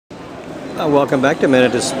Welcome back to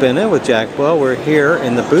Minute to Spin It with Jack Boyle. We're here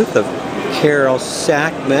in the booth of Carol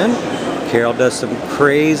Sackman. Carol does some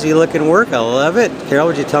crazy looking work. I love it. Carol,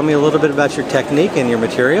 would you tell me a little bit about your technique and your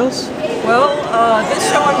materials? Well,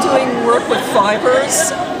 this show I'm doing work with fibers,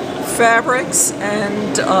 fabrics,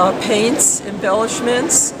 and paints,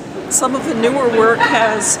 embellishments. Some of the newer work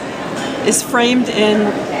is framed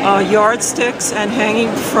in yardsticks and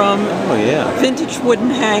hanging from vintage wooden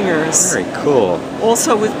hangers. Very cool.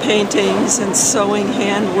 Also with paintings and sewing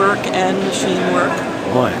handwork and machine work.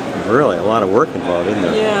 Boy, really a lot of work involved, isn't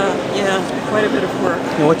there? Yeah, quite a bit of work.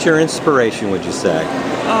 And what's your inspiration, would you say?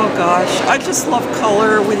 Oh gosh, I just love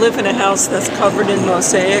color. We live in a house that's covered in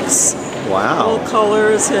mosaics. Wow. All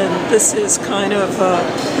colors, and this is kind of a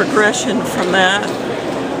progression from that.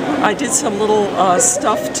 I did some little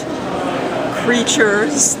stuffed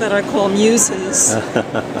creatures that I call muses,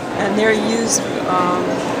 and they're used,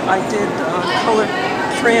 I did color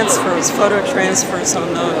transfers, photo transfers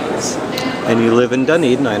on those. And you live in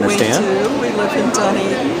Dunedin, I understand? We do. We live in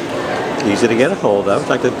Dunedin. Easy to get a hold of.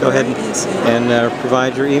 Would you like to go ahead and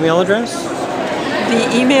provide your email address?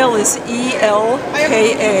 The email is elkablake,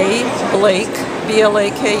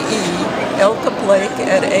 B-L-A-K-E, elkablake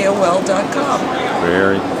at AOL.com.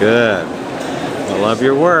 Very good. I love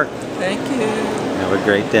your work. Thank you. Have a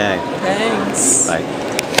great day. Thanks. Bye.